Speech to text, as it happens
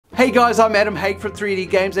Hey guys, I'm Adam Haig from 3D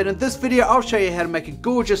Games, and in this video I'll show you how to make a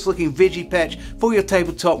gorgeous looking veggie patch for your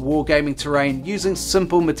tabletop wargaming terrain using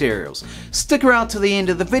simple materials. Stick around to the end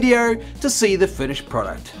of the video to see the finished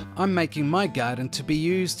product. I'm making my garden to be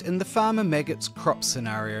used in the farmer Maggot's crop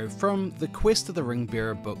scenario from the Quest of the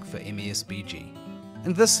Ringbearer book for MESBG.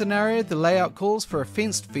 In this scenario, the layout calls for a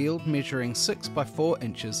fenced field measuring 6 by 4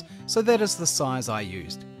 inches, so that is the size I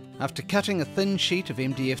used. After cutting a thin sheet of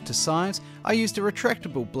MDF to size, I used a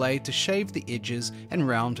retractable blade to shave the edges and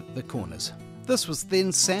round the corners. This was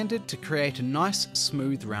then sanded to create a nice,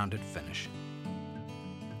 smooth, rounded finish.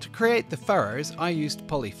 To create the furrows, I used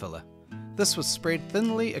polyfiller. This was spread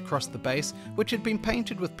thinly across the base, which had been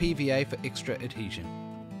painted with PVA for extra adhesion.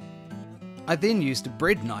 I then used a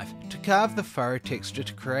bread knife to carve the furrow texture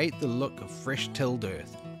to create the look of fresh tilled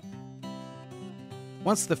earth.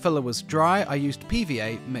 Once the filler was dry, I used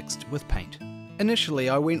PVA mixed with paint. Initially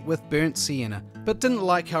I went with burnt sienna, but didn't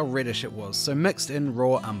like how reddish it was, so mixed in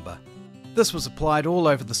raw umber. This was applied all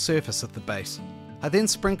over the surface of the base. I then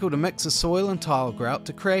sprinkled a mix of soil and tile grout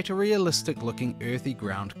to create a realistic looking earthy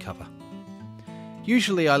ground cover.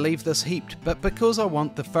 Usually I leave this heaped, but because I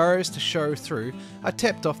want the furrows to show through, I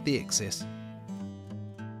tapped off the excess.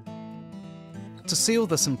 To seal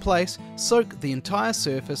this in place, soak the entire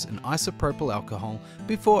surface in isopropyl alcohol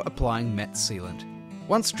before applying matte sealant.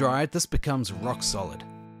 Once dried, this becomes rock solid.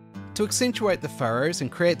 To accentuate the furrows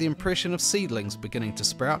and create the impression of seedlings beginning to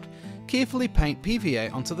sprout, carefully paint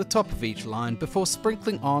PVA onto the top of each line before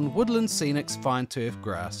sprinkling on Woodland Scenic's fine turf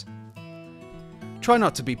grass. Try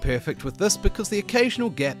not to be perfect with this because the occasional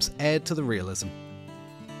gaps add to the realism.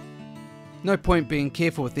 No point being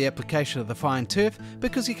careful with the application of the fine turf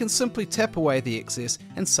because you can simply tap away the excess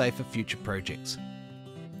and save for future projects.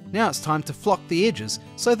 Now it's time to flock the edges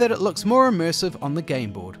so that it looks more immersive on the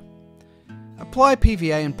game board. Apply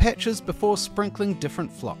PVA in patches before sprinkling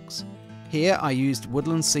different flocks. Here I used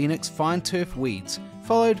Woodland Scenic's fine turf weeds,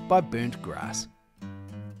 followed by burnt grass.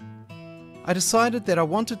 I decided that I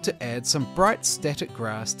wanted to add some bright static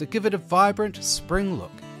grass to give it a vibrant spring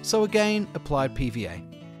look, so again applied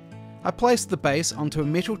PVA. I placed the base onto a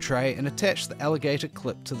metal tray and attached the alligator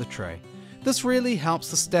clip to the tray. This really helps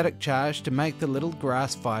the static charge to make the little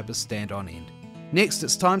grass fibres stand on end. Next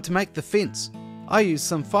it's time to make the fence. I used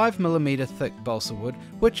some 5mm thick balsa wood,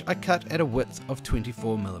 which I cut at a width of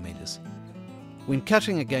 24mm. When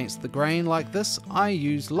cutting against the grain like this, I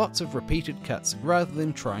use lots of repeated cuts rather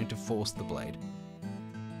than trying to force the blade.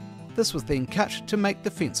 This was then cut to make the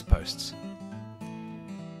fence posts.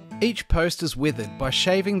 Each post is weathered by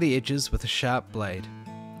shaving the edges with a sharp blade.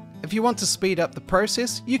 If you want to speed up the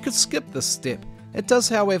process, you could skip this step. It does,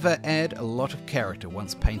 however, add a lot of character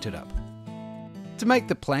once painted up. To make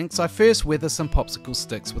the planks, I first weather some popsicle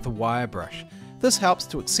sticks with a wire brush. This helps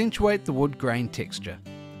to accentuate the wood grain texture.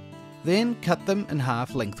 Then cut them in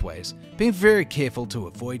half lengthways, being very careful to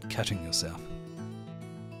avoid cutting yourself.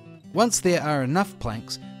 Once there are enough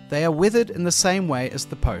planks, they are weathered in the same way as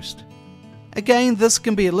the post. Again, this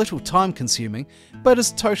can be a little time consuming, but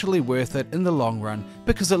is totally worth it in the long run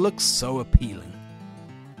because it looks so appealing.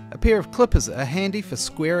 A pair of clippers are handy for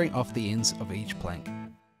squaring off the ends of each plank.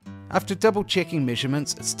 After double checking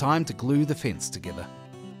measurements, it's time to glue the fence together.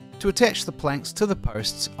 To attach the planks to the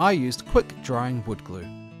posts, I used quick drying wood glue.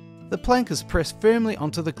 The plank is pressed firmly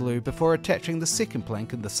onto the glue before attaching the second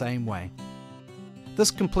plank in the same way.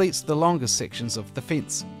 This completes the longer sections of the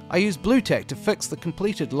fence. I used blue tack to fix the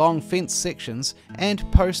completed long fence sections and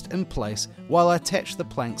post in place while I attached the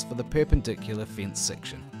planks for the perpendicular fence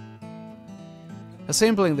section.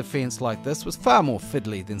 Assembling the fence like this was far more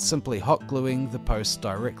fiddly than simply hot gluing the posts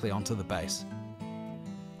directly onto the base.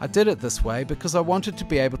 I did it this way because I wanted to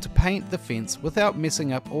be able to paint the fence without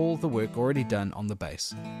messing up all the work already done on the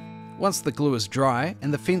base. Once the glue is dry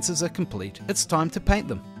and the fences are complete, it's time to paint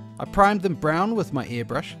them. I primed them brown with my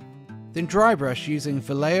airbrush, then dry brush using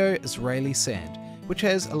Vallejo Israeli sand, which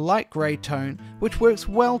has a light grey tone which works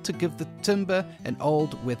well to give the timber an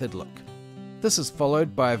old weathered look. This is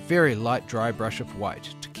followed by a very light dry brush of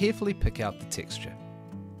white to carefully pick out the texture.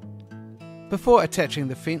 Before attaching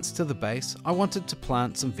the fence to the base, I wanted to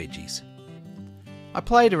plant some veggies. I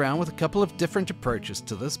played around with a couple of different approaches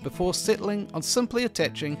to this before settling on simply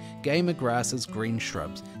attaching gamer grasses green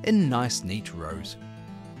shrubs in nice neat rows.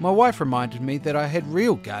 My wife reminded me that I had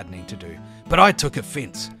real gardening to do, but I took a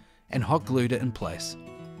fence and hot glued it in place.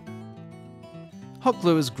 Hot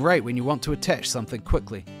glue is great when you want to attach something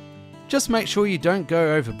quickly. Just make sure you don't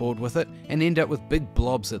go overboard with it and end up with big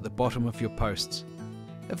blobs at the bottom of your posts.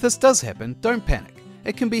 If this does happen, don't panic.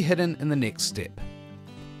 It can be hidden in the next step.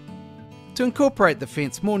 To incorporate the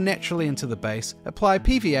fence more naturally into the base, apply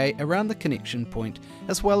PVA around the connection point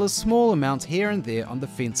as well as small amounts here and there on the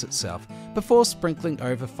fence itself before sprinkling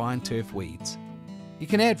over fine turf weeds. You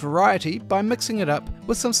can add variety by mixing it up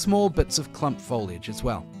with some small bits of clump foliage as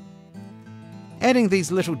well. Adding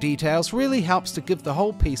these little details really helps to give the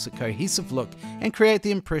whole piece a cohesive look and create the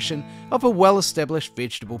impression of a well-established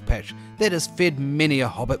vegetable patch that has fed many a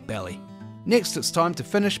hobbit belly. Next, it's time to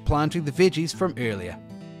finish planting the veggies from earlier.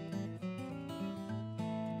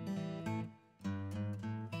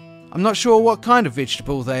 I'm not sure what kind of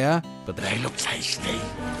vegetable they are, but they look tasty.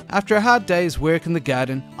 After a hard day's work in the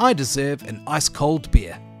garden, I deserve an ice-cold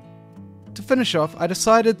beer. To finish off, I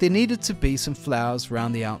decided there needed to be some flowers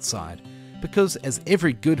around the outside, because as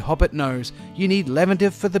every good hobbit knows, you need lavender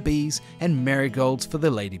for the bees and marigolds for the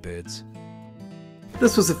ladybirds.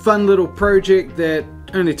 This was a fun little project that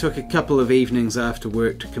only took a couple of evenings after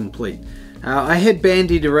work to complete. I had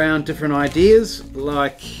bandied around different ideas,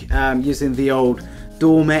 like using the old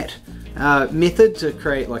doormat method to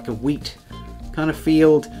create like a wheat kind of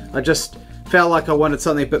field. I just felt like I wanted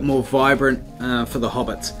something a bit more vibrant for the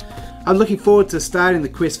hobbits. I'm looking forward to starting the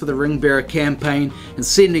quest for the Ringbearer campaign and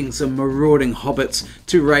sending some marauding hobbits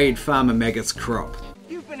to raid Farmer Maggot's crop.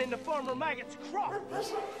 You've been into Farmer Maggot's crop!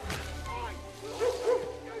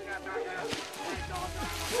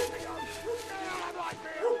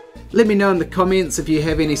 Let me know in the comments if you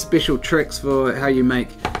have any special tricks for how you make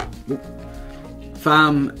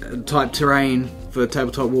farm type terrain for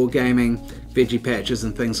tabletop wargaming, veggie patches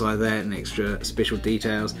and things like that, and extra special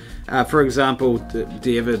details. For example,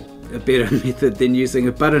 do you have a better method than using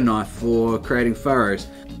a butter knife for creating furrows?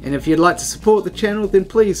 And if you'd like to support the channel, then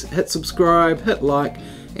please hit subscribe, hit like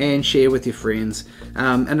and share with your friends.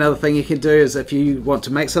 Another thing you can do is, if you want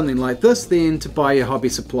to make something like this, then to buy your hobby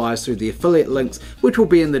supplies through the affiliate links, which will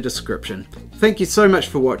be in the description. Thank you so much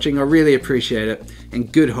for watching, I really appreciate it,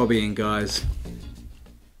 and good hobbying guys.